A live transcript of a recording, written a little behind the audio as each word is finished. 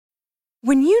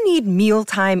When you need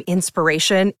mealtime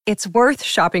inspiration, it's worth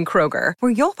shopping Kroger,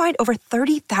 where you'll find over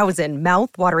 30,000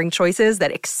 mouth-watering choices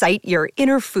that excite your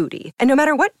inner foodie. And no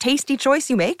matter what tasty choice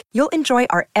you make, you'll enjoy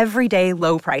our everyday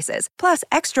low prices, plus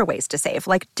extra ways to save,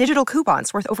 like digital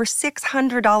coupons worth over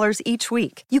 $600 each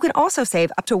week. You can also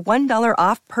save up to $1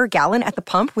 off per gallon at the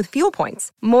pump with fuel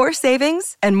points. More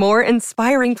savings and more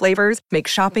inspiring flavors make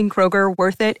shopping Kroger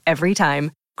worth it every time.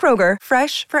 Kroger,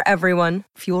 fresh for everyone.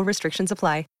 Fuel restrictions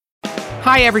apply.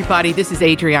 Hi, everybody. This is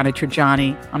Adriana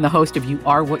Trajani. I'm the host of You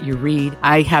Are What You Read.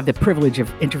 I have the privilege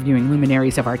of interviewing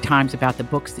luminaries of our times about the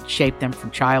books that shaped them from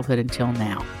childhood until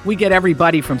now. We get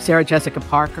everybody from Sarah Jessica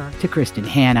Parker to Kristen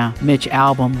Hanna, Mitch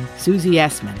Albom, Susie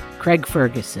Essman, Craig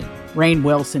Ferguson, Rainn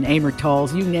Wilson, Amor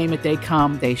Tolls, you name it, they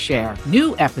come, they share.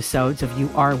 New episodes of You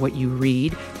Are What You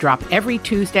Read drop every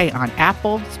Tuesday on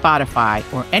Apple, Spotify,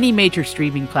 or any major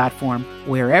streaming platform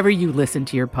wherever you listen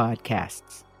to your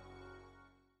podcasts.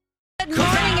 Good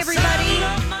morning,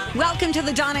 everybody. Welcome to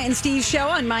the Donna and Steve Show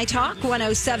on My Talk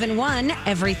 1071,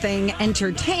 Everything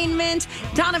Entertainment.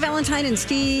 Donna Valentine and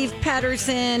Steve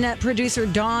Patterson, producer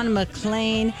Dawn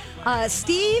McLean.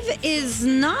 Steve is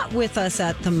not with us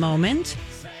at the moment.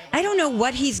 I don't know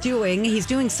what he's doing. He's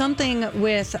doing something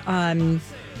with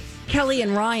Kelly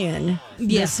and Ryan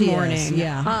this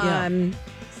morning.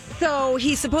 So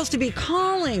he's supposed to be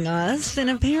calling us,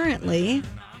 and apparently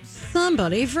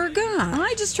somebody forgot.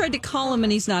 I just tried to call him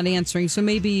and he's not answering, so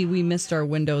maybe we missed our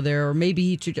window there, or maybe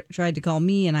he tried to call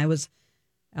me and I was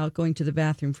out going to the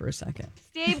bathroom for a second.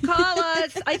 Steve, call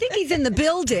us. I think he's in the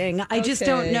building. I just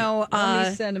don't know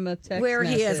Let me send him a text where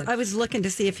he is. message. I was looking to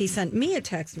see if he sent me a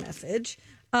text message.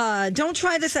 Don't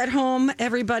try this at home,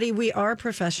 everybody. We are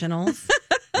professionals.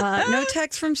 No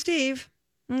text from Steve.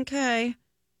 Okay.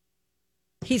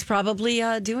 He's probably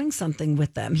doing something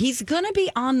with them. He's going to be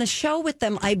on the show with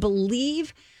them, I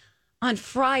believe, on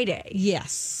Friday.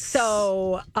 Yes.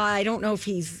 So I don't know if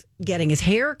he's getting his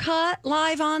hair cut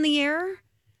live on the air.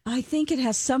 I think it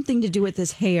has something to do with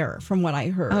his hair, from what I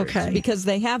heard. Okay. Because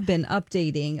they have been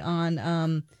updating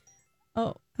on.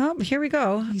 Oh, here we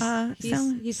go.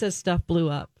 He says stuff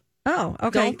blew up. Oh,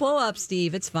 okay. Don't blow up,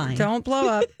 Steve. It's fine. Don't blow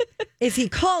up. Is he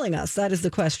calling us? That is the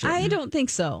question. I don't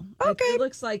think so. Okay. It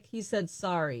looks like he said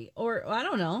sorry. Or I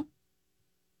don't know.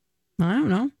 I don't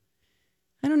know.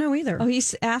 I don't know either. Oh, he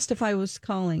asked if I was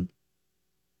calling.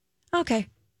 Okay.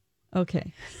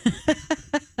 Okay.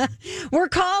 We're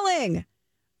calling.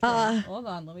 Hold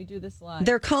on. Let me do this live.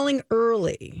 They're calling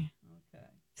early. Okay.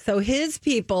 So his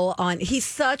people on, he's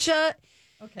such a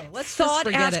Let's sought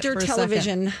after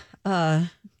television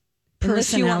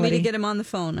Unless you want me to personality. get him on the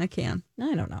phone, I can.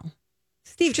 I don't know.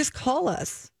 Steve, just call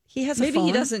us. He has a Maybe phone.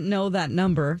 he doesn't know that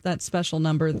number, that special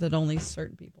number that only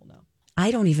certain people know. I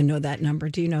don't even know that number.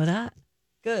 Do you know that?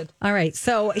 Good. All right.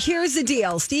 So here's the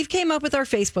deal. Steve came up with our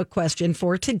Facebook question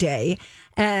for today,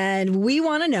 and we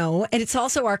want to know, and it's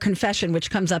also our confession, which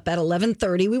comes up at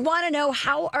 11:30. We want to know,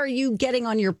 how are you getting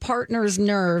on your partner's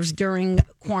nerves during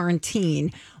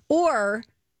quarantine, or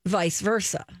vice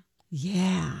versa?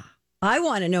 Yeah. I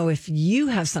want to know if you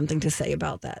have something to say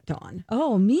about that, Dawn.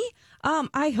 Oh, me?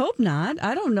 I hope not.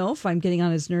 I don't know if I'm getting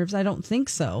on his nerves. I don't think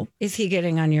so. Is he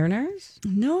getting on your nerves?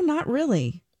 No, not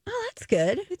really. Oh, that's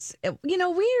good. It's, we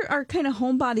are kind of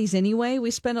homebodies anyway.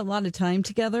 We spend a lot of time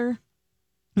together.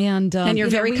 And you're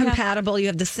very compatible.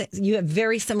 You have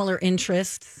very similar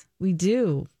interests. We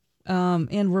do.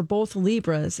 And we're both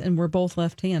Libras and we're both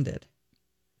left-handed.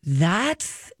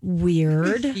 That's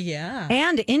weird. Yeah.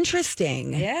 And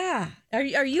interesting. Yeah. Are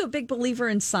you a big believer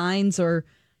in signs or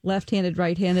left-handed,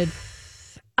 right-handed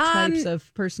types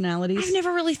of personalities? I've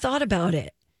never really thought about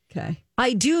it. Okay.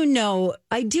 I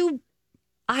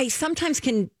sometimes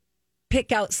can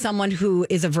pick out someone who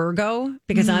is a Virgo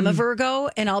because I'm a Virgo,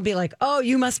 and I'll be like, oh,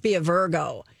 you must be a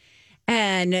Virgo.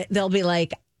 And they'll be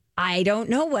like, I don't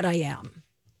know what I am.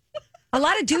 A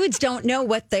lot of dudes don't know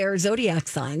what their zodiac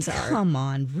signs are. Come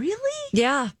on, really?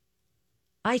 Yeah.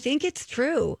 I think it's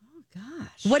true. Oh,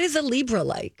 gosh. What is a Libra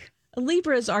like? A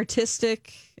Libra is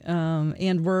artistic,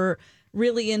 and we're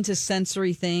really into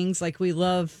sensory things. Like, we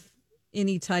love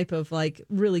any type of, like,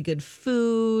 really good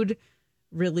food,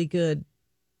 really good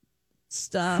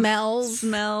stuff.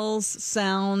 Smells,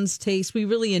 sounds, taste. We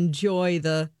really enjoy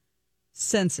the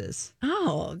senses.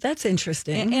 Oh, that's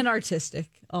interesting. And artistic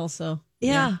also.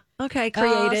 Yeah. Okay.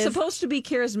 Creative. Supposed to be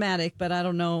charismatic, but I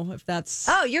don't know if that's...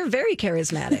 Oh, you're very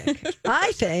charismatic,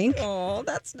 I think. Oh,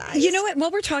 that's nice. You know what?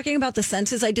 While we're talking about the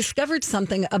senses, I discovered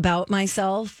something about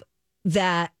myself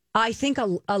that I think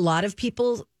a lot of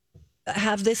people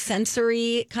have this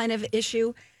sensory kind of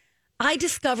issue. I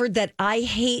discovered that I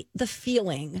hate the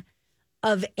feeling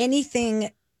of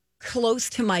anything close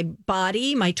to my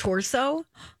body, my torso.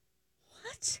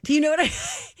 What? Do you know what I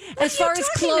as far as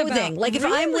clothing? about? Like if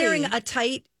I'm Really? wearing a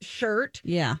tight shirt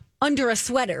Yeah. under a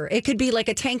sweater, it could be like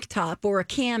a tank top or a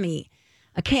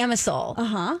camisole.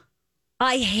 Uh-huh.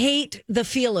 I hate the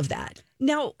feel of that.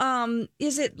 Now,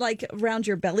 is it like around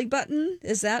your belly button?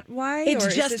 Is that why? It's Or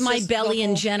is just this my just belly the in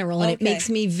whole- general, and it Okay. makes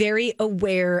me very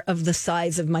aware of the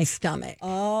size of my stomach.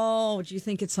 Oh, do you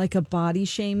think it's like a body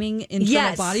shaming, internal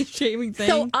Yes. body shaming thing?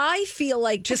 So I feel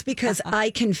like just because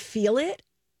I can feel it,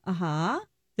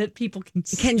 that people can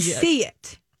see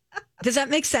it. Does that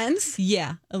make sense?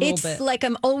 Yeah, a little It's bit. like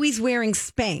I'm always wearing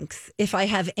Spanx if I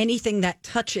have anything that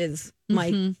touches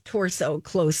my torso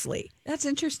closely. That's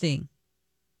interesting.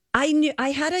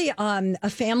 I had a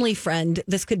family friend.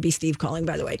 This could be Steve calling,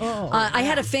 by the way. I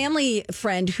had a family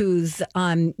friend whose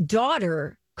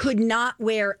daughter could not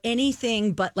wear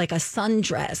anything but like a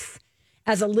sundress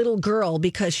as a little girl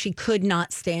because she could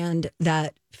not stand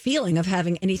that feeling of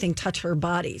having anything touch her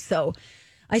body. So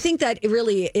I think that it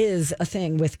really is a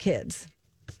thing with kids.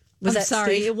 Was I'm that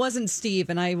sorry, Steve? it wasn't Steve,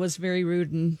 and I was very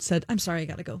rude and said, "I'm sorry, I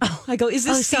gotta go." I go, "Is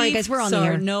this Oh, sorry, Steve?" guys, we're on the Sorry,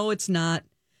 air. No, it's not.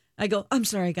 I go, "I'm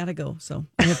sorry, I gotta go." So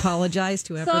I apologize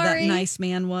to whoever that Sorry. nice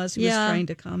man was who was trying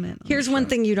to comment. on Here's the one show.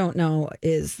 thing you don't know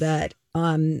is that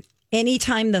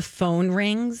anytime the phone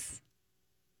rings,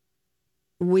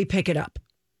 we pick it up.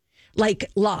 Like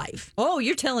live. Oh,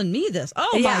 you're telling me this?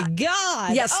 Oh Yeah. my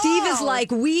God! Yeah, Steve is Oh.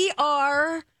 like, we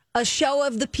are a show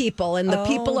of the people, and the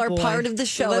people are boy. part of the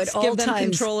So show let's at all give them times.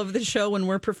 control of the show when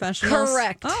we're professionals.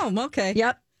 Correct. Oh, okay.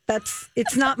 Yep.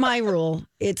 It's not my rule.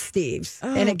 It's Steve's.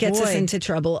 And it gets us boy. into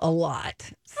trouble a lot.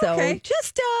 So Okay.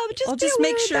 just I'll be just aware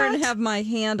make of sure and that. have my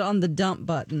hand on the dump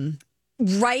button.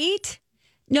 Right?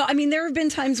 No, I mean, there have been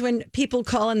times when people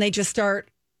call and they just start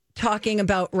talking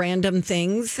about random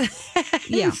things.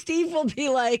 Yeah. And Steve will be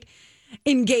like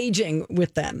engaging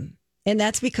with them. And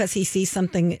that's because he sees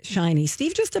something shiny.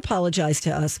 Steve just apologized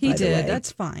to us. He by the did. way.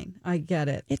 That's fine. I get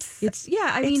it. It's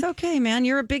yeah. I mean, it's okay, man.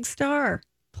 You're a big star.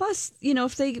 plus,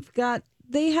 if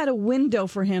they had a window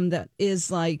for him that is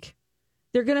like,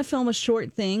 they're going to film a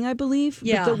short thing, I believe.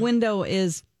 Yeah. But the window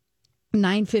is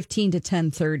 9:15 to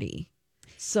 10:30.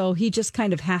 So he just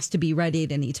kind of has to be ready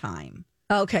at any time.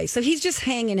 Okay, so he's just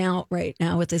hanging out right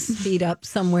now with his feet up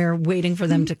somewhere, waiting for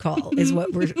them to call. Is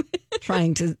what we're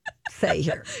trying to say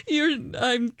here.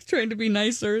 I'm trying to be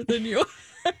nicer than you.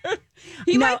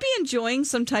 He No. might be enjoying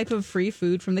some type of free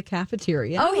food from the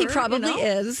cafeteria. Oh, he or, probably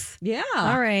is. Yeah.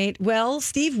 All right. Well,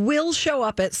 Steve will show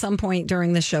up at some point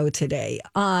during the show today.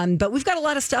 But we've got a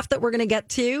lot of stuff that we're going to get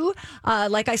to.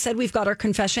 Like I said, we've got our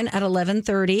confession at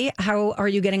 11:30. How are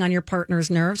you getting on your partner's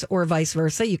nerves or vice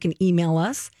versa? You can email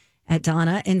us at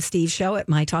Donna and Steve Show at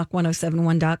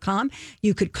mytalk1071.com.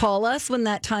 You could call us when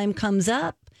that time comes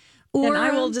up. Or And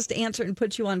I will just answer and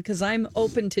put you on because I'm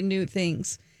open to new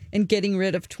things and getting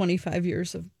rid of 25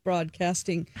 years of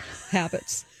broadcasting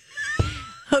habits.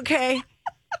 Okay.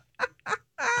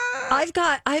 I've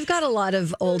got a lot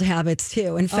of old habits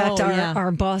too. In fact, Oh, yeah.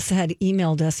 our boss had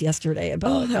emailed us yesterday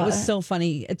about Oh, that was so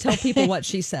funny. Tell people what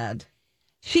she said.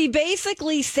 She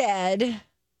basically said,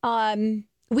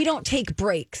 we don't take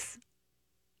breaks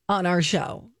on our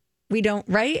show. We don't,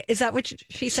 right? Is that what she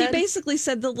She said? basically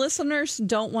said the listeners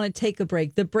don't want to take a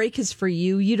break. The break is for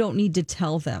you. You don't need to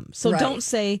tell them. So Right. don't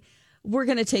say, we're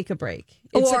going to take a break.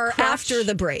 It's a or crutch. after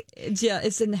the break.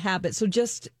 It's in the habit. So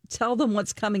just tell them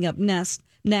what's coming up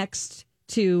next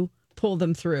to pull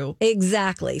them through.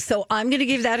 Exactly. So I'm going to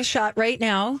give that a shot right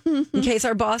now in case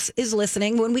our boss is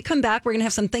listening. When we come back, we're going to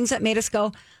have some things that made us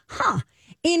go, huh,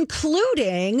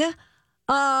 including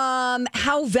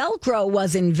how Velcro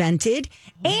was invented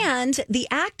and the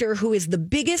actor who is the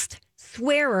biggest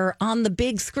swearer on the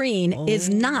big screen is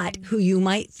not who you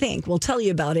might think. We'll tell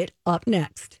you about it up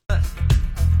next.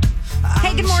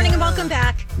 Hey, good morning and welcome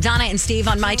back. Donna and Steve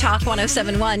on My Talk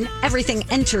 1071, Everything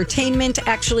Entertainment.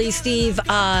 Actually, Steve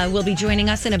will be joining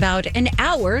us in about an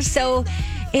hour. So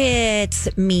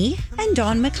it's me and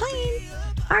Dawn McLean,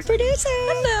 our producer.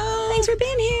 Hello. Thanks for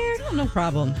being here. Oh, no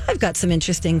problem. I've got some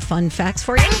interesting fun facts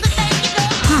for you.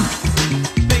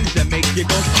 Things that make you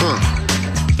go,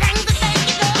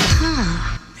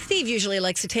 Steve usually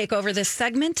likes to take over this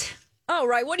segment. All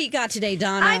right. What do you got today,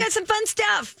 Donna? I got some fun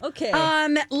stuff. Okay.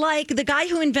 Like the guy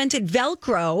who invented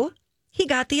Velcro, he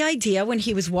got the idea when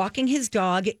he was walking his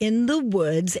dog in the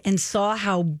woods and saw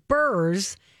how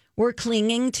burrs were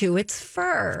clinging to its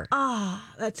fur.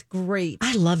 That's great.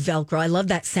 I love Velcro. I love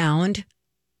that sound.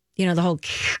 You know, the whole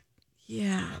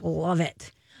Yeah. love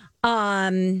it.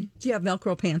 Um, Do you have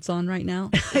Velcro pants on right now?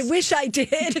 I wish I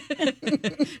did.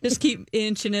 Just keep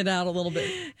inching it out a little bit.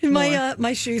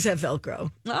 My shoes have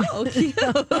Velcro. Oh, cute.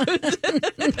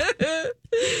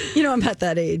 I'm at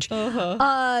that age.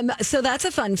 So that's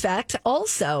a fun fact.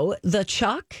 Also, the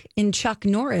Chuck in Chuck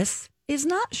Norris is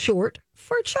not short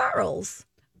for Charles.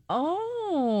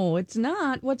 Oh, it's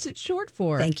not. What's it short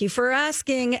for? Thank you for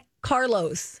asking.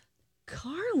 Carlos.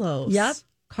 Carlos. Yep.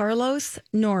 Carlos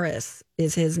Norris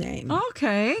is his name.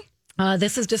 Okay.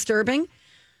 This is disturbing.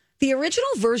 The original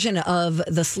version of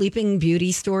the Sleeping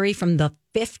Beauty story from the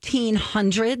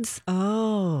 1500s.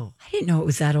 Oh. I didn't know it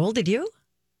was that old. Did you?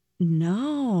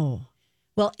 No.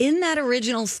 Well, in that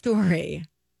original story,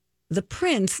 the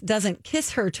prince doesn't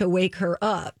kiss her to wake her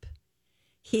up.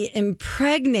 He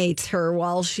impregnates her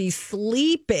while she's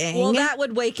sleeping. Well, that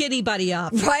would wake anybody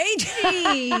up. Right?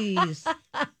 Jeez.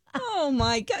 Oh,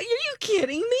 my God. Are you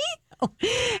kidding me?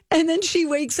 And then she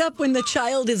wakes up when the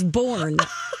child is born.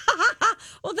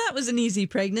 Well, that was an easy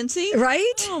pregnancy.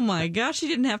 Right? Oh, my gosh. She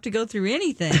didn't have to go through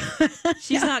anything.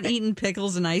 She's not eating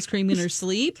pickles and ice cream in her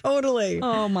sleep. Totally.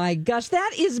 Oh, my gosh.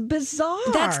 That is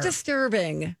bizarre. That's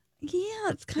disturbing. Yeah,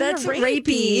 it's kind That's of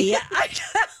rapey. I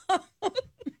know.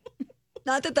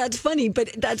 Not that that's funny,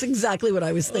 but that's exactly what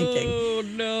I was thinking. Oh,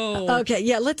 no. Okay,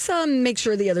 yeah, let's make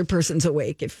sure the other person's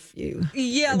awake if you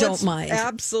don't mind.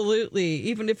 Absolutely.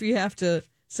 Even if you have to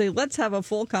say, let's have a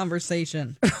full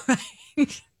conversation.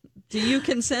 Right. Do you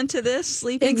consent to this?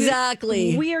 Sleeping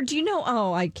Exactly. Weird. Do you know?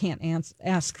 Oh, I can't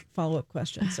ask follow-up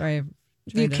questions. Sorry. I'm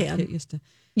You trying to can. get used to.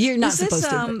 You're not Is this, supposed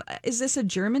to. But is this a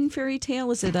German fairy tale?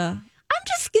 Is it a... I'm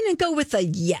just going to go with a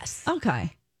yes.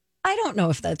 Okay. I don't know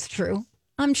if that's true.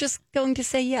 I'm just going to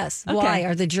say yes. Okay. Why?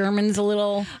 Are the Germans a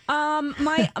little...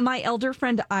 My elder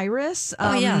friend Iris,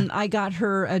 yeah. I got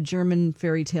her a German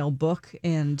fairy tale book,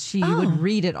 and she would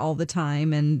read it all the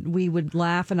time, and we would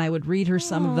laugh, and I would read her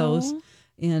some of those,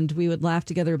 and we would laugh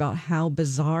together about how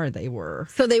bizarre they were.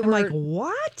 So they I'm were like,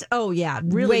 what? Oh yeah,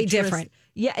 really way different.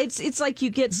 Yeah, it's like you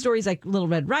get stories like Little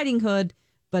Red Riding Hood,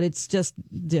 but it's just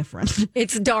different.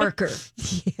 It's darker.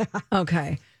 Yeah.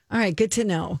 Okay. All right. Good to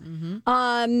know.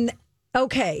 Mm-hmm.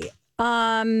 Okay.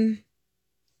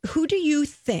 Who do you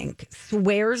think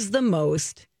swears the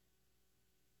most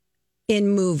in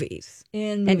movies?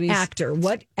 In An movies. actor.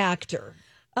 What actor?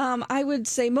 I would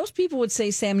say most people would say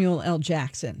Samuel L.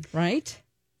 Jackson, right?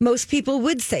 Most people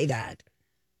would say that,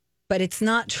 but it's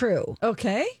not true.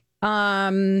 Okay.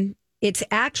 It's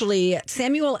actually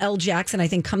Samuel L. Jackson, I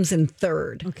think, comes in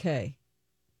third. Okay.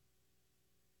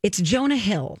 It's Jonah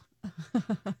Hill.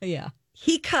 Yeah.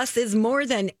 He cusses more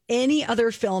than any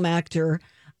other film actor.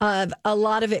 A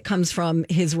lot of it comes from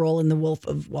his role in The Wolf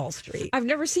of Wall Street. I've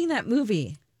never seen that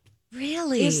movie.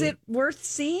 Really? Is it worth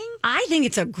seeing? I think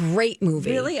it's a great movie.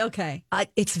 Really? Okay.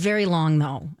 It's very long,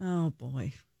 though. Oh,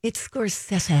 boy. It's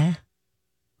Scorsese.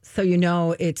 So you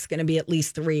know it's going to be at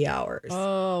least 3 hours.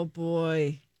 Oh,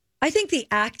 boy. I think the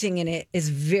acting in it is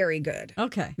very good.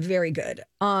 Okay. Very good.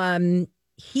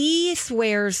 He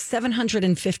swears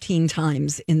 715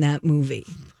 times in that movie.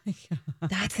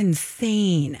 That's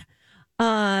insane.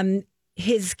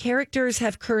 His characters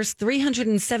have cursed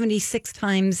 376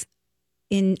 times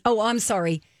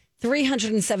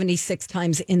 376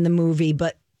 times in the movie,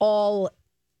 but all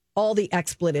the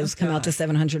expletives come out to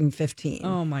 715.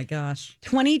 Oh, my gosh.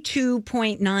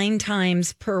 22.9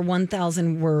 times per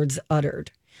 1,000 words uttered.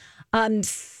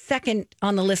 Second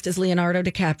on the list is Leonardo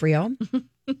DiCaprio.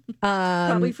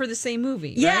 Probably for the same movie.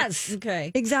 Right? Yes.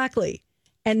 Okay. Exactly.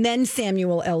 And then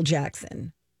Samuel L.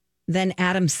 Jackson. Then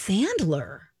Adam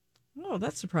Sandler. Oh,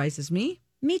 that surprises me.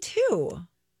 Me too.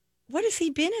 What has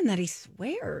he been in that he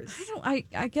swears? I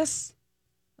guess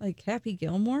like Happy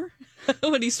Gilmore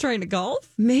when he's trying to golf.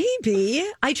 Maybe.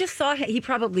 I just thought he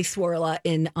probably swore a lot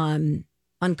in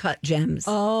Uncut Gems.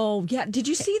 Oh, yeah. Did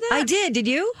you see that? I did. Did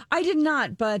you? I did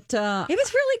not, but It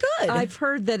was really good. I've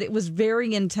heard that it was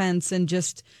very intense and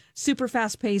just super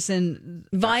fast paced and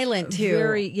Violent too.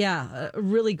 A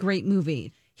really great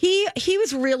movie. He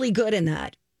was really good in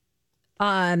that.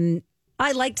 I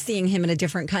liked seeing him in a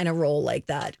different kind of role like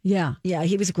that. Yeah. Yeah,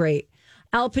 he was great.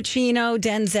 Al Pacino,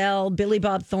 Denzel, Billy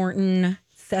Bob Thornton,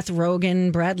 Seth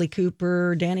Rogen, Bradley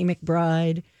Cooper, Danny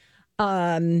McBride.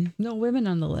 No women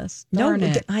on the list. Darn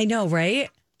it. I know, right?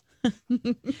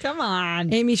 Come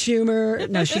on. Amy Schumer.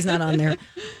 No, she's not on there.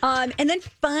 And then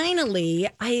finally,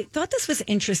 I thought this was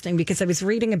interesting because I was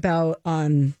reading about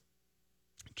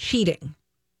cheating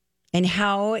and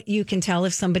how you can tell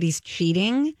if somebody's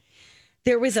cheating.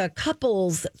 There was a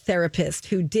couples therapist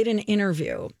who did an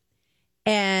interview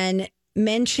and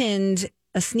mentioned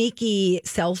a sneaky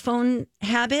cell phone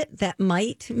habit that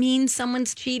might mean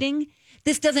someone's cheating.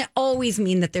 this doesn't always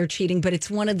mean that they're cheating, but it's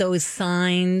one of those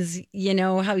signs, you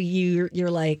know, how you're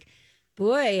like,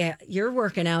 boy, you're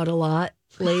working out a lot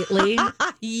lately.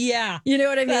 Yeah. You know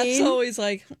what I mean? That's always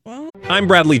like, well. I'm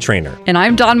Bradley Trainer. And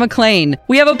I'm Don McClain.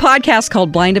 We have a podcast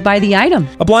called Blinded by the Item.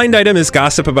 A blind item is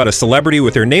gossip about a celebrity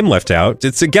with their name left out.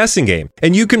 It's a guessing game,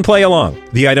 and you can play along.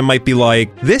 The item might be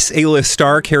like, this A-list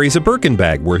star carries a Birkin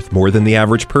bag worth more than the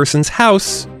average person's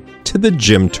house to the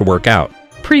gym to work out.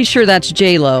 Pretty sure that's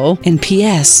J-Lo. And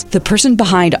P.S. the person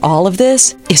behind all of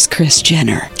this is Kris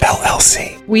Jenner,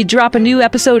 LLC. We drop a new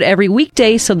episode every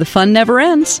weekday so the fun never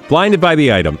ends. Blinded by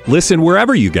the Item. Listen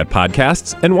wherever you get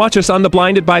podcasts and watch us on the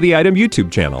Blinded by the Item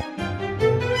YouTube channel.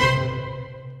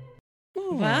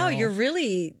 Wow, you're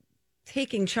really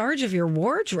taking charge of your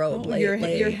wardrobe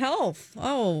lately. Your health.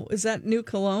 Oh, is that new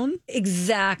cologne?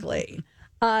 Exactly.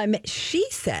 She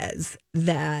says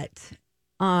that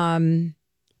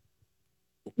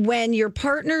when your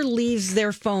partner leaves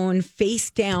their phone face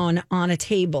down on a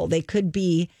table, they could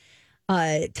be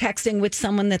texting with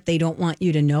someone that they don't want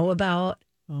you to know about.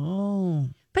 Oh.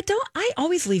 But I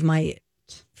always leave my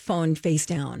phone face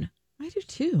down. I do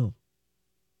too.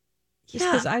 Just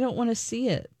because I don't want to see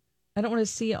it. I don't want to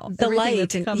see the light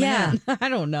that's coming in. I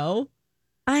don't know.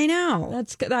 I know.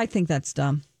 That's good. I think that's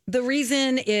dumb. The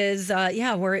reason is,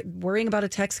 we're worrying about a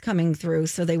text coming through,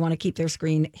 so they want to keep their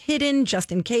screen hidden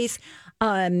just in case.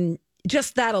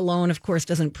 Just that alone, of course,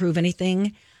 doesn't prove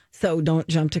anything. So don't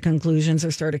jump to conclusions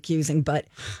or start accusing. But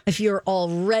if you're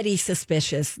already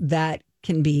suspicious, that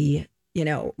can be,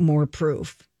 more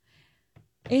proof.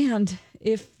 And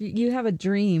if you have a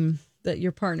dream that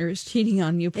your partner is cheating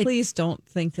on you, please don't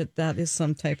think that is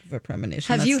some type of a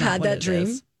premonition. Have you had that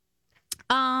dream?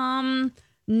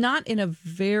 Not in a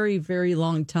very, very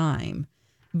long time,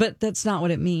 but that's not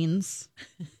what it means.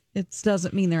 It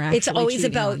doesn't mean they're actually It's always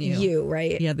cheating about on you. you,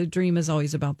 right? Yeah, the dream is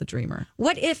always about the dreamer.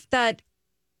 What if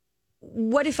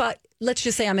let's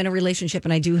just say I'm in a relationship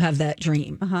and I do have that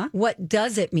dream. Uh-huh. What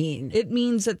does it mean? It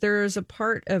means that there is a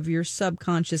part of your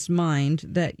subconscious mind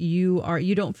that you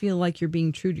don't feel like you're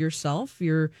being true to yourself.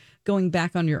 You're going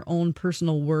back on your own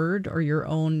personal word or your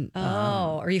own.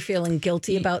 Are you feeling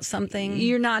guilty about something?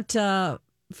 You're not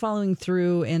following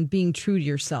through and being true to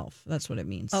yourself. That's what it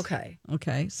means. Okay.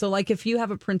 So like if you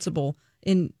have a principle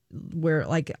in where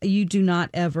like you do not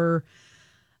ever,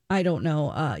 I don't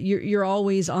know, you're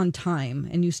always on time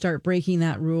and you start breaking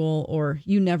that rule, or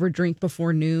you never drink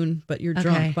before noon, but you're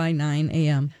drunk by 9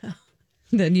 a.m.,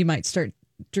 then you might start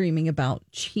dreaming about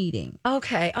cheating.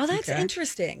 Okay. Oh, that's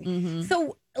interesting. Mm-hmm.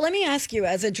 So let me ask you,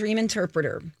 as a dream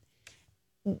interpreter,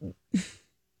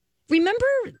 remember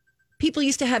people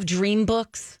used to have dream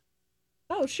books?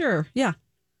 Oh, sure. Yeah.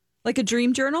 Like a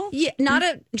dream journal? Yeah, not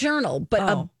a journal, but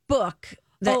a book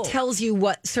that tells you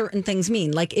what certain things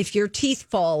mean. Like if your teeth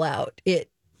fall out,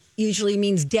 it usually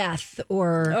means death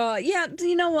or... yeah,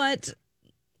 you know what?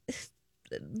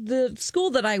 The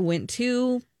school that I went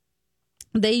to,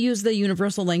 they use the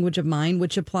universal language of mind,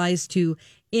 which applies to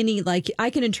any, like, I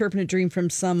can interpret a dream from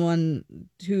someone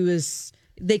who is...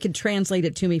 They could translate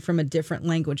it to me from a different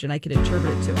language and I could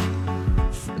interpret it to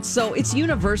them. So it's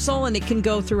universal and it can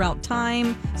go throughout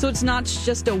time. So it's not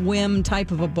just a whim type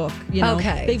of a book.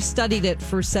 Okay. They've studied it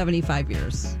for 75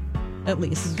 years, at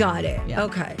least. Got it. Yeah.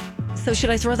 Okay. So should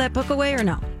I throw that book away or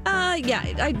no? Yeah,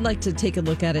 I'd like to take a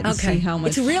look at it and see how much.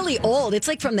 It's really old. It's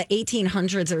like from the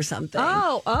 1800s or something.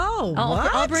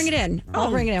 I'll bring it in.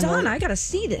 Don, I got to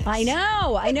see this. I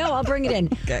know. I'll bring it in.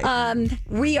 Okay.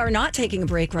 We are not taking a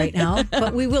break right now,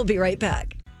 but we will be right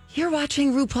back. You're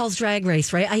watching RuPaul's Drag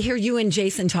Race, right? I hear you and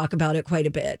Jason talk about it quite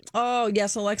a bit. Oh,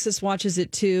 yes. Alexis watches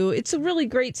it too. It's a really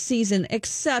great season,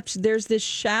 except there's this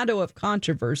shadow of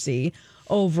controversy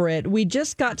over it. We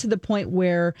just got to the point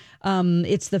where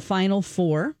it's the final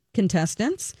 4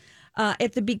 contestants.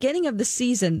 At the beginning of the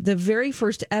season, the very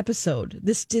first episode,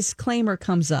 this disclaimer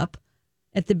comes up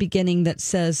at the beginning that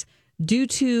says, due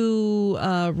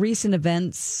to recent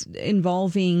events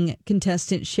involving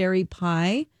contestant Sherry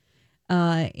Pie,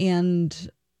 and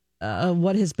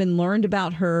what has been learned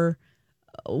about her,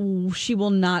 she will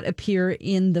not appear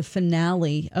in the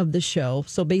finale of the show.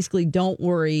 So basically, don't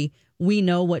worry. We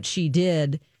know what she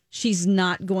did. She's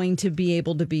not going to be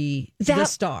able to be the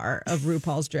star of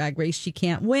RuPaul's Drag Race. She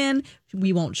can't win.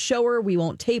 We won't show her. We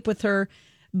won't tape with her.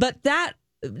 But that,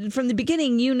 from the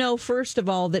beginning, first of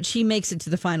all, that she makes it to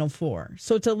the final 4.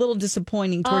 So it's a little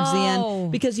disappointing towards the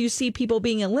end because you see people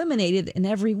being eliminated, and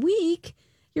every week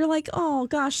you're like, oh,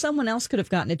 gosh, someone else could have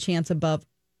gotten a chance above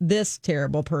this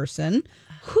terrible person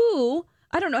who,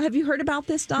 I don't know. Have you heard about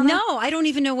this, Donna? No, I don't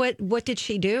even know what did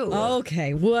she do.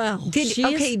 Okay, well.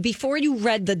 Before you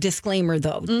read the disclaimer,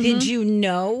 though, did you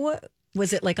know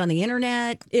Was it like on the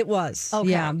internet? It was.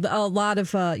 Okay. Yeah. A lot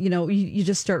of, you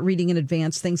just start reading in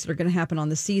advance things that are going to happen on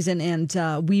the season.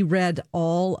 And we read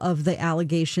all of the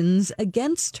allegations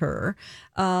against her.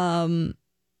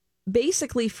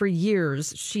 Basically, for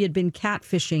years, she had been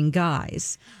catfishing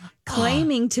guys,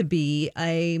 claiming to be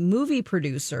a movie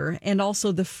producer and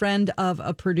also the friend of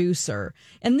a producer.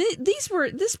 And this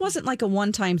wasn't like a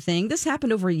one-time thing. This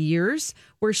happened over years,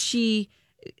 where she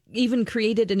even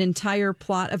created an entire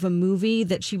plot of a movie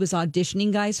that she was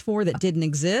auditioning guys for that didn't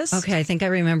exist. Okay, I think I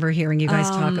remember hearing you guys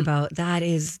talk about that.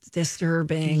 Is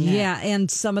disturbing. Yeah, and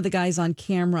some of the guys on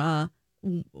camera,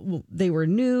 they were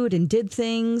nude and did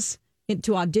things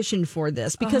to audition for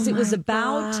this because it was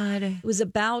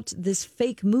about this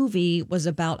fake movie was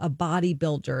about a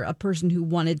bodybuilder, a person who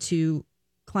wanted to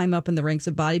climb up in the ranks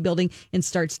of bodybuilding and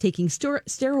starts taking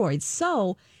steroids.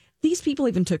 So these people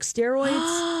even took steroids.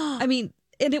 I mean,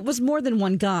 and it was more than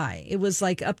one guy. It was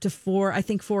like up to 4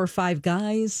 or 5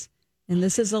 guys. And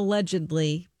this is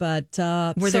allegedly, but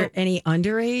were there any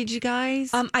underage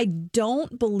guys? I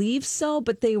don't believe so,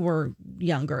 but they were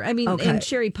younger. I mean, and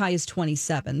Sherry Pie is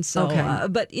 27. So,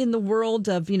 but in the world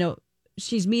of,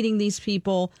 she's meeting these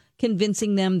people,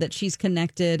 convincing them that she's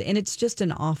connected, and it's just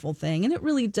an awful thing. And it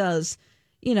really does,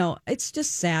 it's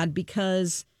just sad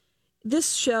because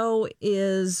this show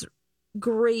is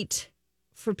great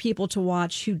for people to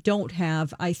watch who don't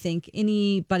have, I think,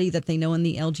 anybody that they know in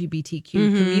the LGBTQ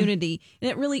community.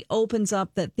 And it really opens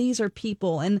up that these are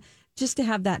people. And just to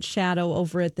have that shadow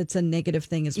over it that's a negative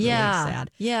thing is really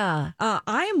sad. Yeah.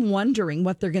 I am wondering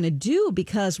what they're going to do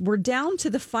because we're down to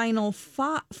the final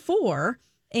 4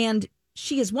 and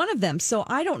she is one of them. So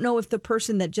I don't know if the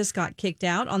person that just got kicked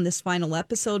out on this final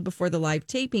episode before the live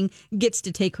taping gets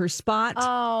to take her spot.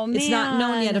 Oh, man. It's not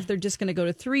known yet if they're just going to go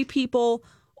to 3 people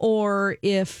or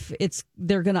if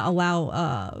they're going to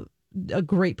allow a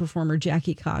great performer,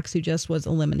 Jackie Cox, who just was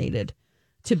eliminated,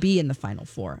 to be in the final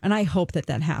 4. And I hope that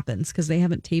happens because they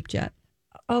haven't taped yet.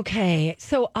 Okay.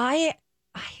 So I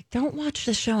don't watch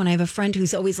the show, and I have a friend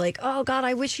who's always like, oh, God,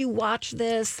 I wish you watched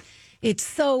this. It's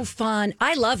so fun.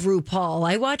 I love RuPaul.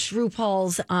 I watched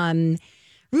RuPaul's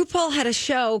RuPaul had a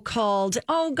show called,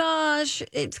 oh, gosh,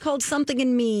 it's called Something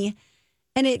in Me.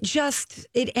 And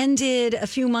it ended a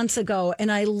few months ago, and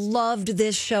I loved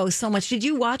this show so much. Did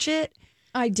you watch it?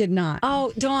 I did not.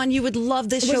 Oh, Dawn, you would love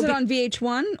this show. Was it on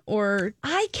VH1 or?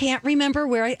 I can't remember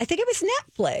where. I think it was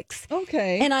Netflix.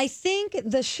 Okay. And I think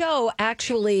the show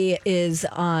actually is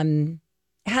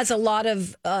has a lot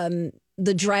of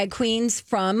the drag queens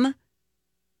from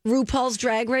RuPaul's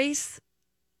Drag Race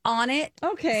on it.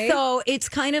 Okay. So it's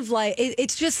kind of like,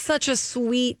 it's just such a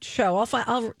sweet show.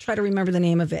 I'll try to remember the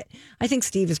name of it. I think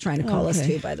Steve is trying to call us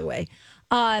too, by the way.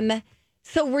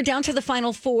 So we're down to the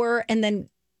final 4. And then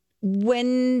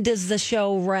when does the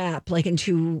show wrap? Like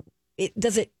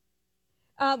does it?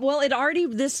 Well,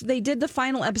 they did the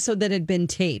final episode that had been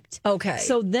taped. Okay.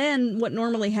 So then what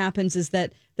normally happens is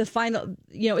that the final,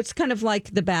 it's kind of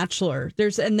like The Bachelor.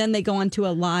 And then they go on to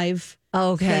a live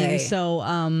thing.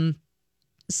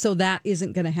 So that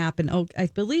isn't going to happen. Oh, I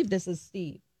believe this is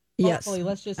Steve. Yes. Hopefully,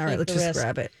 let's just all right. Let's just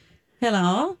grab it.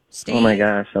 Hello, Steve. Oh my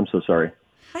gosh, I'm so sorry.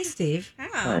 Hi, Steve.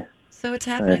 Hi. So what's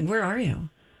happening? Where are you?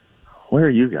 Where are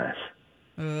you guys?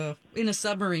 In a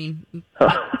submarine.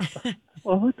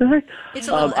 Well, what the heck? It's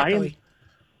a little echoey.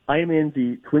 I am in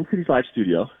the Twin Cities Live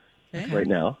studio right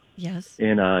now. Yes.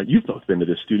 And you've both been to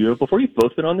this studio before. You've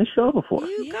both been on this show before.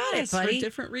 You got it, buddy. For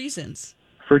different reasons.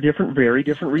 For very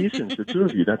different reasons, the two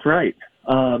of you. That's right.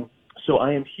 So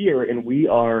I am here, and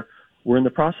we're in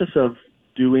the process of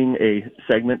doing a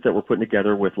segment that we're putting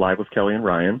together with Live with Kelly and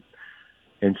Ryan.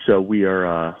 And so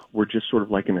we're just sort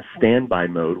of like in a standby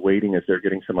mode, waiting as they're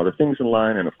getting some other things in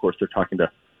line. And of course, they're talking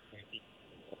to.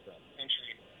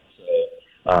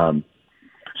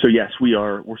 So yes,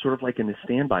 we're sort of like in a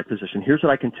standby position. Here's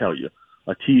what I can tell you: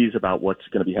 a tease about what's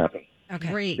going to be happening. Okay.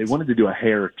 Great. They wanted to do a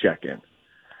hair check-in.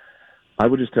 I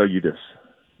would just tell you this,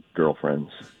 girlfriends.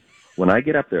 When I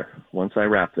get up there, once I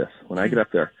wrap this, when I get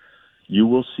up there, you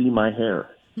will see my hair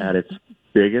at its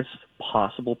biggest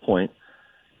possible point.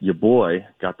 Your boy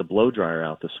got the blow dryer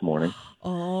out this morning.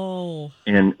 Oh.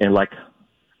 And like,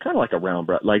 kind of like a round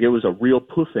brush. Like it was a real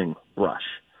poofing brush.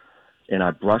 And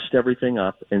I brushed everything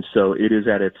up. And so it is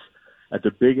at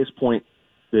the biggest point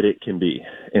that it can be.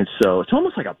 And so it's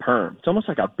almost like a perm. It's almost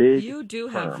like a big You do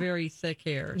perm. have very thick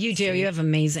hair. You do. You have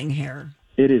amazing hair.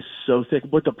 It is so thick.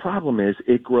 But the problem is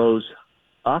it grows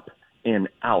up and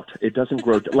out. It doesn't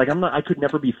grow. Like I could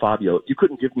never be Fabio. You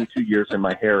couldn't give me 2 years and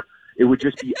my hair, it would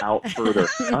just be out further.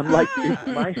 I'm like, if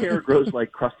my hair grows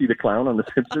like Krusty the Clown on The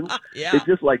Simpsons. Yeah. It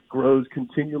just like grows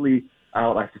continually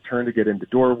out. I have to turn to get into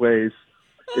doorways.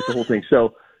 It's a whole thing.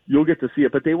 So you'll get to see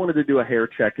it. But they wanted to do a hair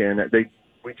check-in.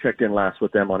 We checked in last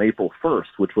with them on April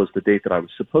 1st, which was the date that I was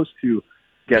supposed to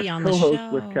guest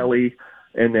co-host with Kelly.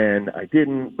 And then I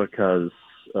didn't because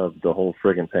of the whole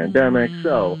friggin' pandemic.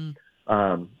 So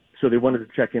they wanted to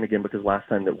check in again because last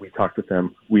time that we talked with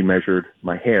them, we measured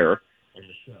my hair in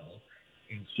the show.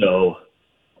 And so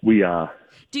we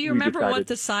do you remember what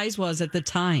the size was at the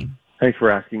time? Thanks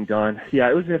for asking, Dawn. Yeah,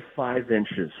 it was at 5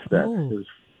 inches. It was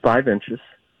 5 inches.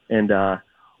 And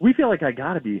we feel like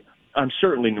I'm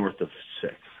certainly north of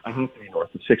 6. I hope to be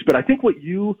north of 6. But I think what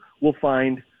you will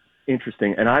find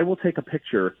interesting, and I will take a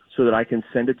picture so that I can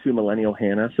send it to Millennial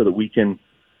Hannah so that we can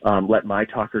let my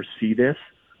talkers see this.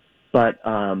 But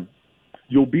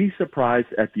you'll be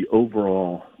surprised at the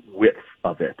overall width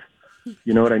of it.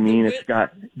 You know what I mean?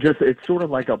 It's sort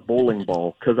of like a bowling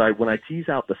ball because when I tease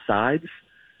out the sides,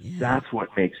 that's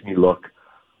what makes me look.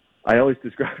 I always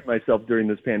describe myself during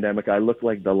this pandemic. I look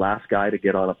like the last guy to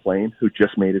get on a plane who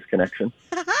just made his connection.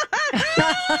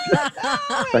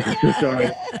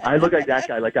 Sorry. I look like that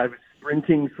guy. Like I was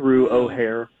sprinting through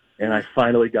O'Hare and I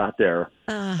finally got there.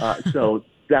 So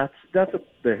that's what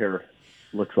the hair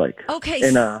looks like. Okay.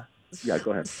 And yeah,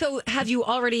 go ahead. So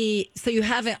you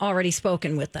haven't already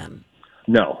spoken with them?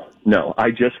 No.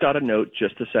 I just got a note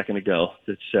just a second ago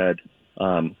that said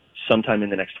sometime in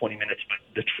the next 20 minutes. But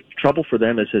the trouble for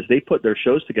them is as they put their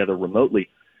shows together remotely,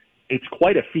 it's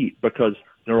quite a feat because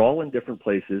they're all in different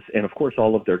places. And, of course,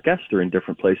 all of their guests are in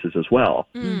different places as well.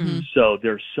 Mm-hmm. So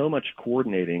there's so much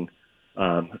coordinating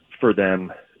for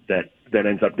them that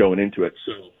ends up going into it.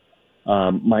 So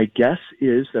my guess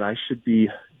is that I should be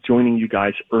joining you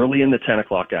guys early in the 10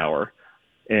 o'clock hour.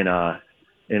 And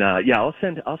I'll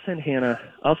send Hannah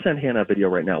a video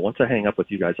right now. Once I hang up with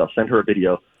you guys, I'll send her a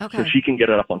video so she can get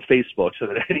it up on Facebook so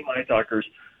that any of my talkers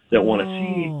that want to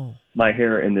see my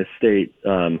hair in this state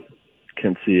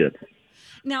can see it.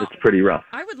 Now, it's pretty rough.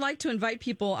 I would like to invite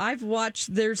people.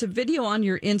 There's a video on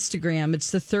your Instagram. It's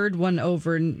the third one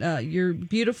over, your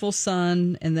beautiful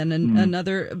son, and then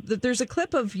another. There's a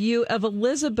clip of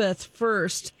Elizabeth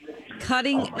first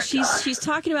cutting. She's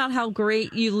talking about how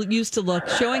great you used to look,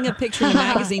 showing a picture in a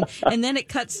magazine, and then it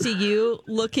cuts to you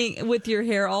looking with your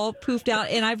hair all poofed out.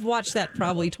 And I've watched that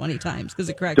probably 20 times because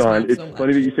it cracks me up so much. It's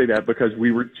funny that you say that because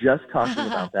we were just talking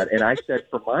about that, and I said,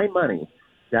 for my money,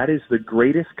 that is the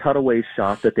greatest cutaway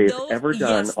shot that they've ever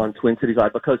done on Twin Cities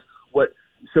Live. Because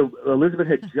so Elizabeth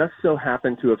had just so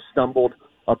happened to have stumbled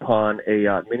upon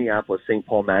a Minneapolis St.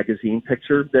 Paul magazine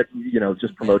picture that,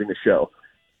 just promoting the show.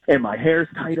 And my hair's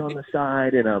tight on the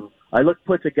side, and I look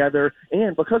put together.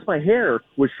 And because my hair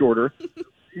was shorter,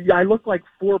 I look like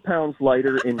 4 pounds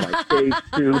lighter in my face,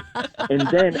 too. And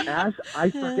then as I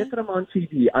forget that I'm on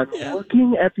TV, I'm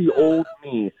looking at the old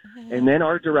me. And then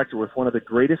our director, with one of the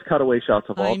greatest cutaway shots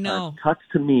of all time, cuts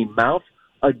to me, mouth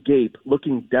agape,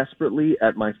 looking desperately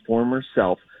at my former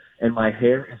self. And my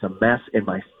hair is a mess, and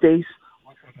my face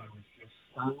looks like I was just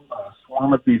stung by a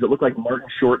swarm of bees. It looked like Martin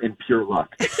Short in Pure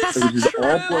Luck. It was just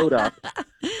all blowed up.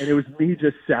 And it was me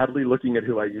just sadly looking at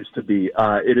who I used to be.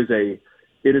 It is a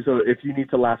if you need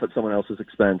to laugh at someone else's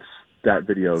expense, that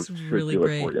video should really do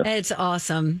it for you. It's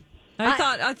awesome.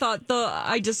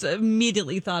 I just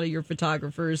immediately thought of your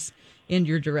photographers and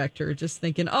your director, just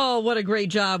thinking, oh, what a great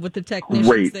job with the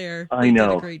technicians there. I know.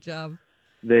 Did a great job.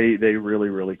 They really,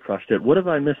 really crushed it. What have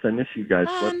I missed? I miss you guys.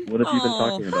 What have you been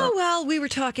talking about? Oh, well, we were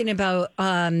talking about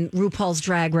RuPaul's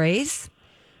Drag Race.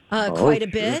 Quite a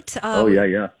bit.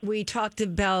 Yeah. We talked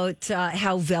about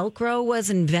how Velcro was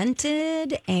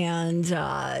invented, and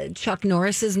Chuck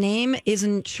Norris's name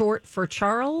isn't short for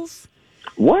Charles.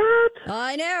 What?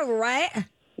 I know, right?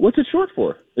 What's it short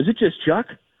for? Is it just Chuck?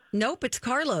 Nope, it's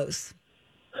Carlos.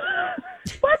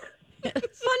 What?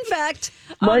 Fun fact.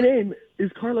 My name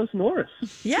is Carlos Norris.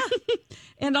 Yeah.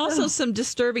 And also some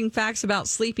disturbing facts about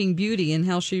Sleeping Beauty and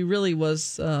how she really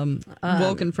was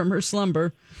woken from her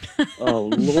slumber.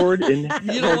 Oh, Lord. You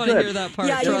don't want to hear that part.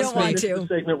 Yeah, you don't want to. This is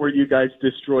the segment where you guys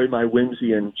destroy my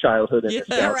whimsy and childhood. And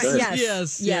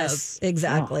Yes,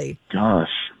 exactly. Oh, gosh.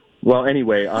 Well,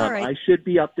 anyway, right. I should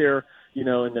be up there, in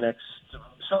the next,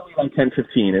 certainly like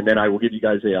 10:15, and then I will give you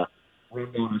guys a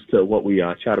rundown as to what we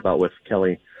chat about with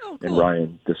Kelly and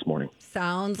Ryan this morning.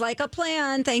 Sounds like a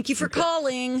plan. Thank you for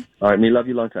calling. All right, me love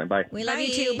you long time. Bye. We love you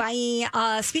too.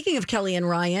 Bye. Speaking of Kelly and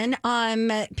Ryan,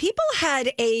 people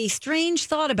had a strange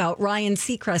thought about Ryan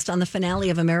Seacrest on the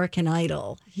finale of American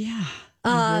Idol. Yeah,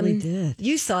 I really did.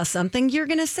 You saw something. You're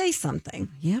going to say something.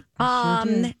 Yep. I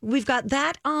sure did. We've got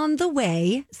that on the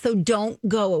way, so don't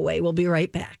go away. We'll be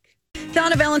right back.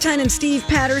 Donna Valentine and Steve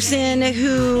Patterson,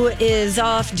 who is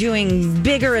off doing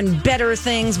bigger and better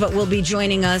things, but will be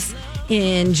joining us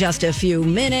in just a few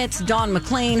minutes. Dawn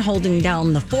McLean holding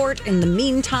down the fort in the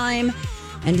meantime,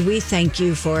 and we thank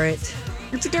you for it.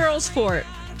 It's a girl's fort.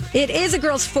 It is a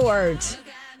girl's fort.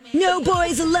 No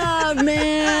boys allowed,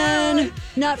 man.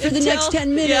 Not for the next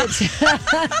 10 minutes.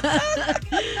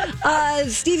 Yeah.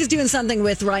 Steve is doing something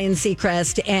with Ryan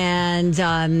Seacrest and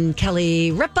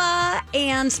Kelly Ripa.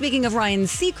 And speaking of Ryan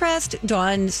Seacrest,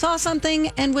 Dawn saw something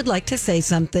and would like to say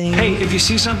something. Hey, if you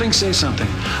see something, say something.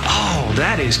 Oh,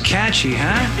 that is catchy,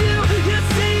 huh?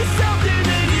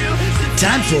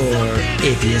 Time for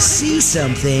If You See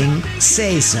Something,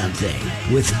 Say Something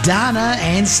with Donna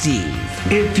and Steve.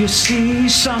 If you see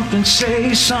something,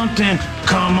 say something.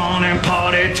 Come on and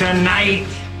party tonight.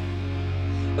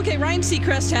 Okay, Ryan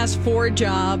Seacrest has 4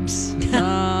 jobs.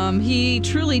 He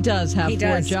truly does have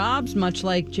 4 jobs, much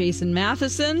like Jason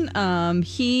Matheson.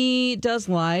 He does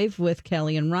live with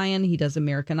Kelly and Ryan. He does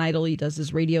American Idol. He does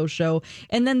his radio show.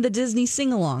 And then the Disney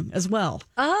sing-along as well.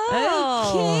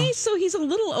 Oh. Okay, so he's a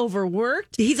little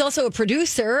overworked. He's also a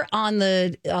producer on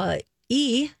the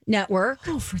E! Network.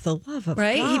 Oh, for the love of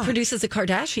right? God. He produces a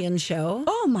Kardashian show.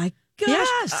 Oh, my gosh.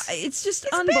 Yes. It's just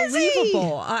unbelievable. Busy.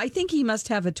 I think he must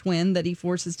have a twin that he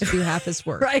forces to do half his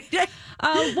work. Right.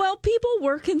 Well, people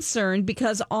were concerned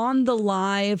because on the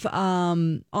live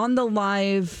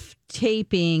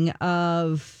taping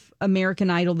of American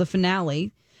Idol, the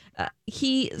finale,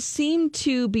 he seemed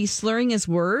to be slurring his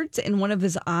words and one of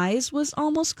his eyes was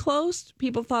almost closed.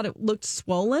 People thought it looked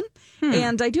swollen.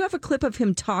 And I do have a clip of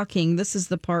him talking. This is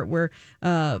the part where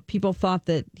people thought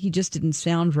that he just didn't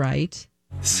sound right.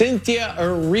 Cynthia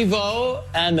Erivo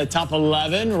and the top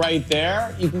 11 right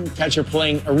there. You can catch her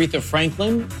playing Aretha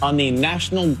Franklin on the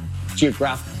National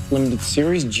Geographic Limited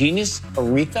series Genius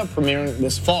Aretha, premiering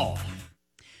this fall.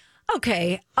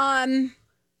 Okay.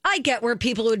 I get where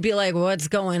people would be like, what's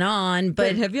going on?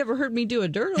 But have you ever heard me do a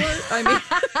dirt alert? I mean,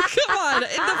 come on.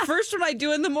 The first one I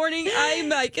do in the morning, I'm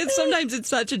like, and sometimes it's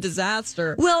such a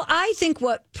disaster. Well, I think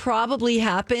what probably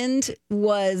happened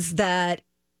was that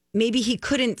maybe he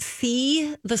couldn't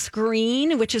see the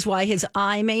screen, which is why his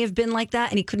eye may have been like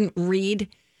that, and he couldn't read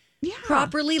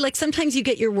properly. Like sometimes you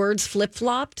get your words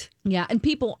flip-flopped. Yeah, and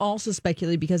people also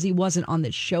speculate because he wasn't on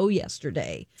the show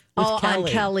yesterday with Kelly. On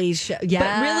Kelly's show. Yes.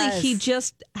 But really, he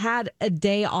just had a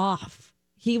day off.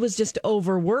 He was just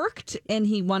overworked and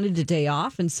he wanted a day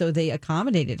off, and so they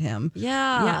accommodated him.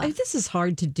 Yeah. This is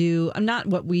hard to do. Not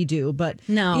what we do, but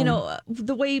no. You know,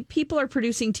 the way people are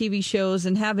producing TV shows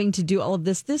and having to do all of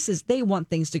this is they want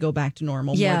things to go back to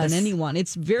normal more than anyone.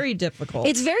 It's very difficult.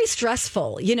 It's very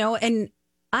stressful, you know, and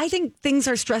I think things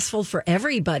are stressful for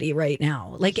everybody right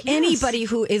now. Like anybody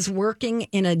who is working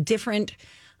in a different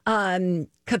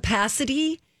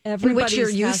capacity in which you're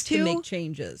used to make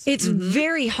changes. It's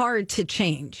very hard to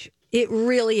change. It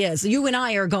really is. You and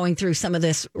I are going through some of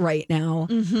this right now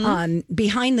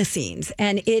behind the scenes,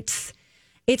 and it's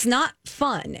not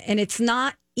fun and it's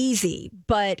not easy,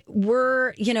 but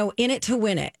we're, you know, in it to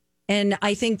win it. And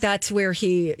I think that's where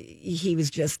he was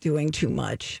just doing too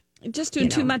much. Just doing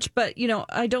too much, but, you know,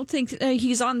 I don't think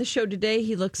he's on the show today.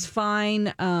 He looks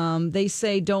fine. They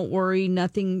say, don't worry,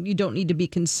 nothing, you don't need to be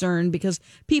concerned because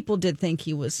people did think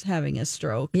he was having a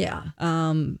stroke. Yeah.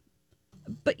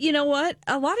 But you know what?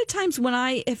 A lot of times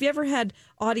if you ever had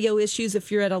audio issues,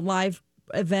 if you're at a live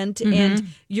event and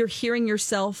you're hearing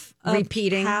yourself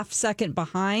repeating half second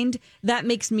behind, that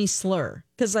makes me slur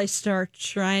because I start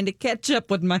trying to catch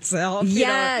up with myself. Yes. You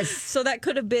know? So that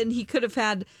could have been, he could have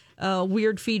had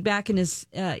weird feedback in his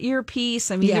earpiece.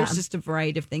 I mean, there's just a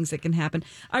variety of things that can happen.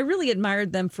 I really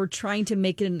admired them for trying to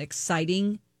make it an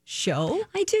exciting show.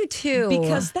 I do too.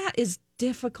 Because that is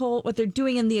difficult, what they're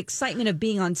doing and the excitement of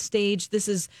being on stage. This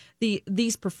is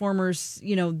these performers,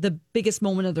 you know, the biggest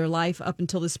moment of their life up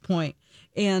until this point.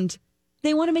 And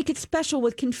they want to make it special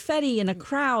with confetti and a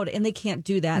crowd, and they can't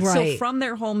do that. Right. So from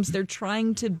their homes, they're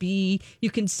trying to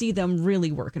you can see them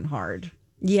really working hard.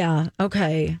 Yeah.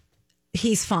 Okay.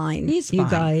 He's fine. He's you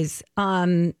fine. guys.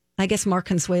 I guess Mark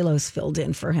Consuelo's filled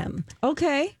in for him.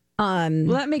 Okay. Well,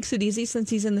 that makes it easy since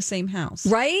he's in the same house.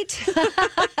 Right?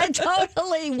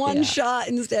 Totally. One shot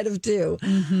instead of 2.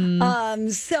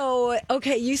 So,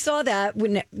 okay, you saw that.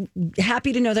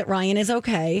 Happy to know that Ryan is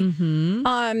okay.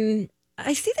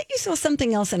 I see that you saw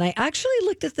something else, and I actually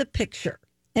looked at the picture.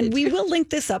 And we will link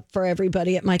this up for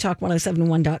everybody at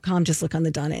mytalk1071.com. Just look on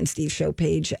the Donna and Steve show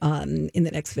page in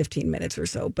the next 15 minutes or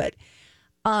so. But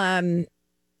a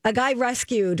guy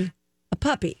rescued a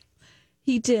puppy.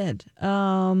 He did.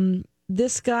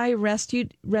 This guy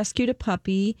rescued a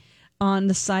puppy. on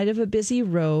the side of a busy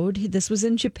road. This was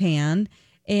in Japan.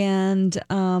 And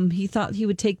he thought he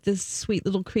would take this sweet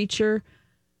little creature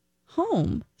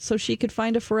home so she could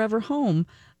find a forever home.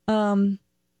 The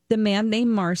man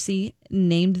named Marcy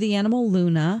named the animal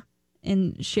Luna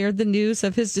and shared the news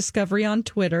of his discovery on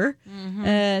Twitter.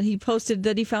 And he posted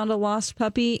that he found a lost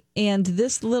puppy. And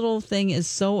this little thing is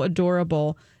so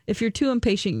adorable. If you're too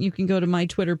impatient, you can go to my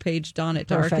Twitter page, Dawn at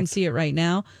Dark, and see it right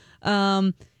now.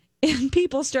 And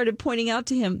people started pointing out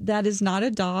to him, that is not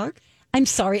a dog. I'm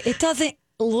sorry. It doesn't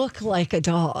look like a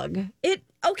dog.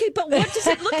 Okay, but what does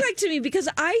it look like to me? Because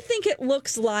I think it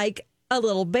looks like a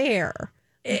little bear.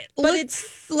 But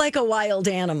it's like a wild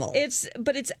animal. It's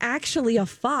actually a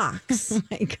fox. Oh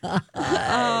my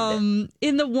God.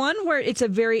 In the one where it's a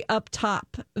very up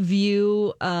top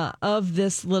view of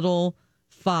this little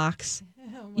fox,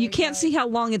 you can't see how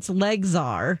long its legs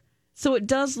are. So it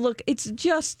does look, it's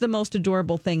just the most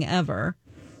adorable thing ever.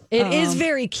 It is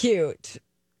very cute.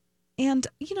 And,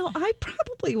 I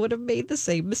probably would have made the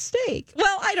same mistake.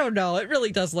 Well, I don't know. It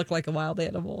really does look like a wild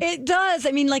animal. It does.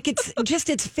 I mean, like it's just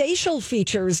its facial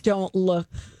features don't look.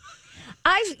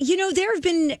 There have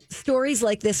been stories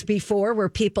like this before where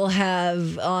people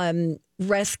have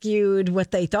rescued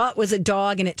what they thought was a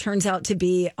dog and it turns out to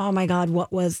be, oh my God,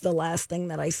 what was the last thing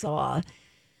that I saw?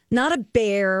 Not a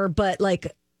bear, but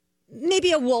like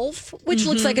maybe a wolf, which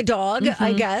looks like a dog,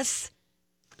 I guess.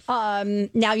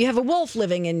 Now you have a wolf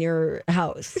living in your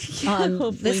house.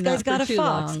 This guy's got a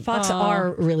fox. Fox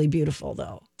are really beautiful,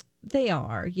 though. They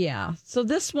are, yeah. So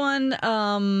this one,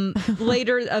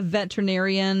 later a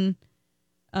veterinarian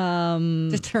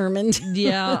determined.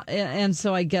 Yeah, and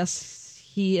so I guess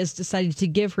he has decided to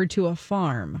give her to a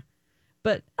farm.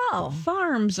 But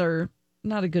farms are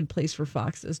not a good place for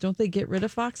foxes. Don't they get rid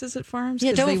of foxes at farms?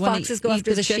 Yeah, don't foxes go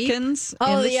after the chickens? Sheep?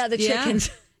 Oh, the chickens.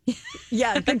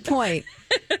 Yeah, good point.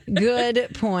 Good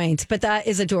point. But that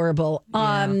is adorable.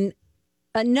 Yeah.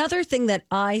 Another thing that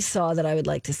I saw that I would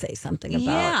like to say something about.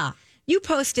 Yeah. You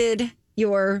posted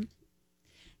your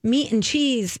meat and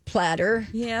cheese platter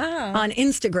on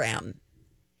Instagram.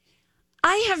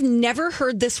 I have never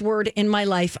heard this word in my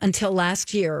life until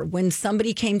last year when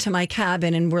somebody came to my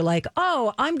cabin and were like,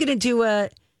 oh, I'm going to do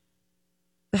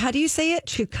how do you say it?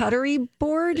 Charcuterie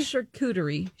board?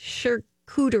 Charcuterie.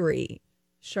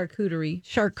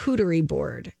 Charcuterie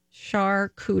board.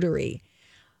 Charcuterie.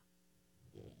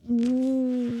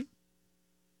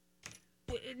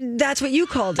 That's what you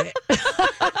called it.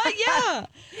 Yeah.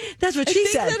 That's what she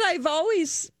said.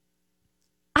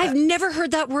 I've never heard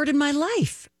that word in my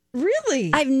life.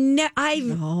 Really?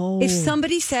 If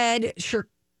somebody said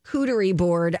charcuterie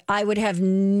board, I would have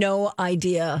no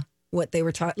idea what they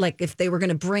were talking. Like if they were going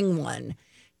to bring one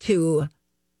to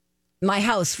my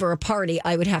house for a party,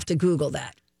 I would have to Google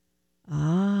that.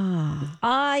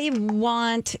 I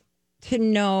want to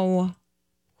know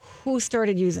who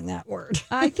started using that word.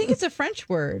 I think it's a French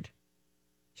word.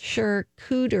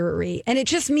 Charcuterie. And it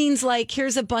just means like,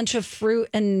 here's a bunch of fruit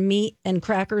and meat and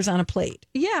crackers on a plate.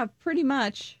 Yeah, pretty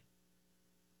much.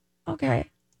 Okay.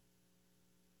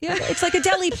 Yeah. It's like a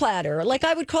deli platter. Like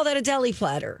I would call that a deli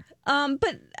platter.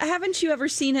 But haven't you ever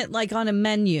seen it like on a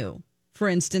menu? For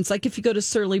instance, like if you go to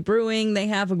Surly Brewing, they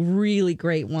have a really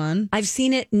great one. I've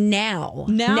seen it now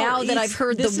that I've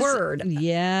heard the word.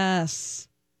 Yes.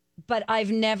 But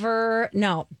I've never,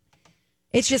 no.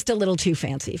 It's just a little too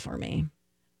fancy for me.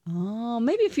 Oh,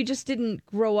 maybe if you just didn't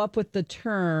grow up with the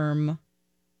term.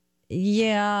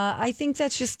 Yeah, I think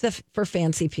that's just for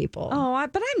fancy people. Oh,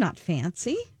 but I'm not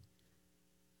fancy.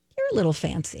 You're a little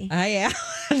fancy. I am.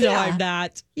 No, I'm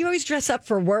not. You always dress up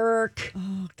for work.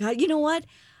 Oh, God. You know what?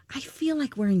 I feel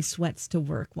like wearing sweats to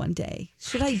work one day.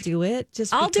 Should I do it?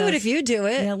 I'll do it if you do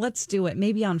it. Yeah, let's do it.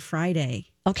 Maybe on Friday.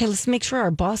 Okay, let's make sure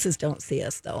our bosses don't see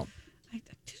us, though.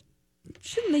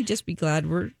 Shouldn't they just be glad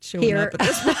we're showing up at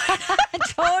this point?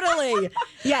 Totally.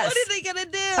 Yes. What are they going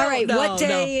to do? All right. What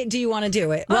day do you want to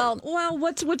do it? Well,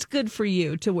 what's good for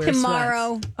you to wear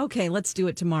tomorrow? Sweats? Okay, let's do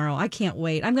it tomorrow. I can't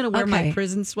wait. I'm going to wear my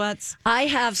prison sweats. I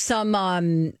have some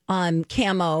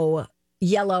camo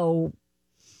yellow.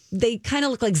 They kind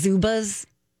of look like Zubas.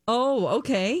 Oh,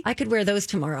 okay. I could wear those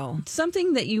tomorrow.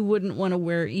 Something that you wouldn't want to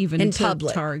wear even in to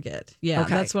public. Target. Yeah,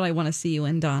 that's what I want to see you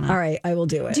in, Donna. All right, I will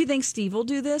do it. Do you think Steve will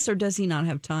do this, or does he not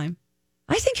have time?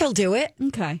 I think he'll do it.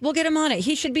 Okay. We'll get him on it.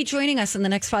 He should be joining us in the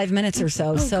next 5 minutes or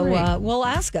so. We'll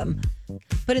ask him.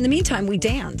 But in the meantime, we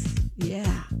dance.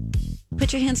 Yeah.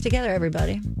 Put your hands together,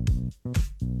 everybody.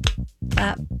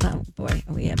 Oh, boy,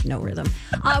 we have no rhythm.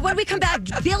 When we come back,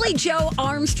 Billy Joe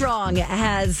Armstrong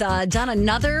has done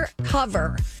another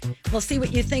cover. We'll see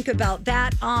what you think about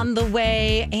that on the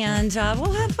way, and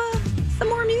we'll have the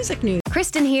more music news.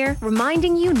 Kristen here,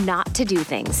 reminding you not to do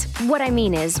things. What I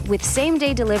mean is, with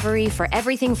same-day delivery for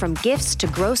everything from gifts to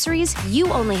groceries,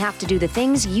 you only have to do the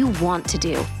things you want to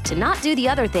do. To not do the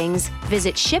other things,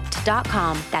 visit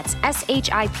Shipt.com. That's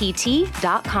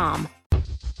SHIPT.com.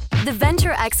 The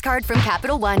Venture X card from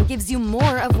Capital One gives you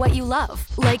more of what you love,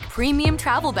 like premium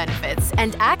travel benefits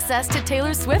and access to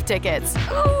Taylor Swift tickets.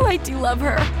 Oh, I do love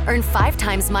her. Earn 5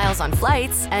 times miles on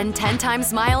flights and 10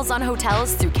 times miles on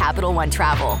hotels through Capital One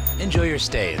Travel. Enjoy your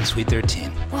stay in Suite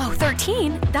 13. Whoa,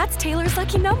 13? That's Taylor's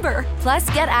lucky number. Plus,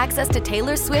 get access to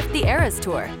Taylor Swift The Eras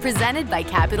Tour, presented by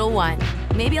Capital One.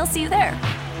 Maybe I'll see you there.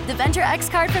 The Venture X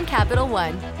card from Capital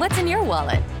One. What's in your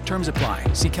wallet? Terms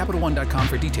apply. See CapitalOne.com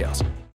for details.